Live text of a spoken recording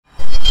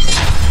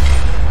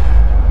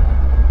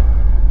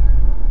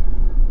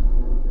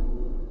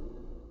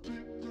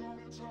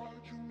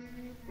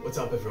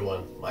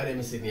My name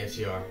is Sidney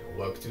F.C.R. and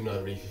welcome to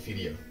another review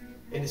video.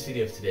 In this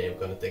video of today I'm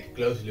going to take a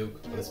close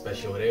look on the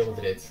special Real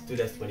Madrid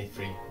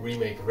 2023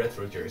 Remake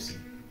Retro jersey.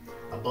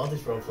 I bought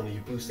this from the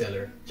Yahoo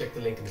seller. Check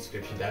the link in the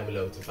description down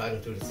below to find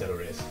out who the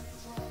seller is.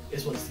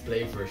 This one is the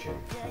play version.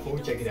 Before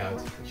we check it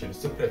out, make sure to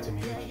subscribe to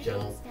my YouTube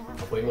channel.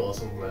 I've way more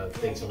awesome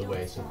things on the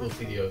way, some cool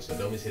videos, so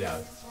don't miss it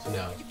out. So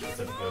now, let's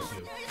have a close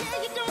look.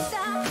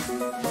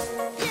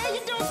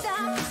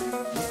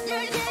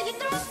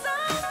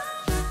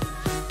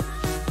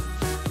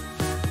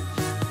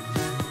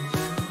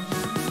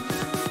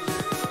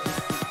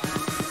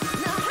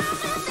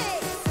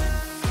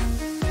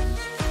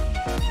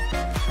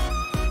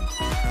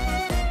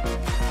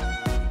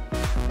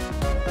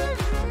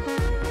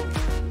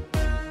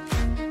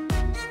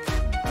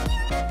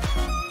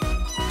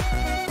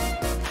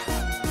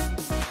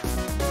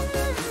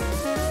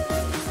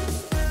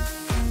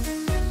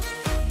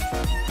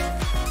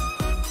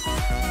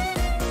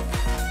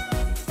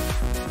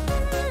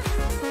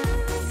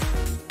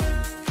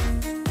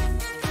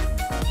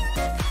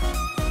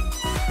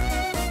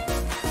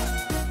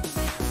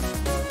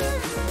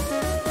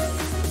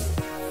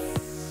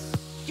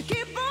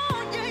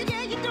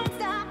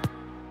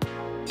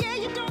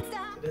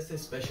 That's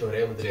this special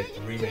Real Madrid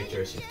Remake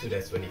jersey of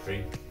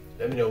 2023.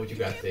 Let me know what you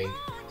guys think.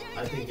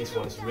 I think this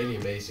one is really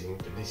amazing.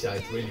 The design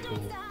is really cool.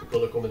 The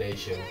color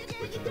combination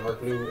with the dark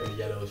blue and the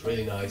yellow is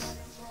really nice.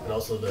 And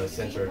also the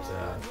centered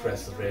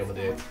crest of Real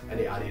Madrid and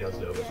the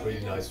ADIDAS logo is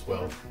really nice as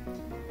well.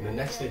 In the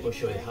next clip I'll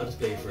show you how this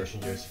play version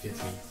jersey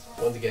fits me.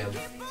 Once again,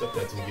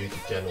 subscribe to my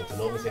YouTube channel to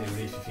not miss any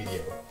review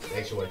video.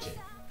 Thanks for watching.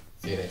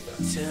 See you next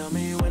time. Tell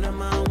me when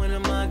am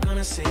I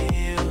gonna see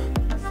you?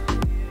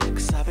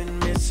 'Cause I've been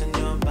missing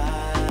your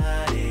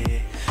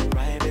body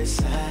right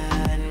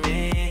beside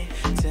me.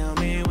 Tell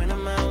me when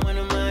am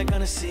I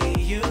gonna see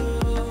you?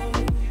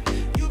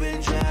 You've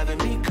been driving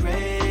me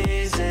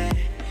crazy.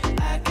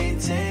 I can't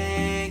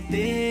take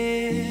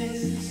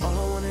this. All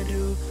I wanna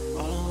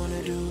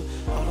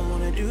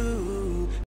do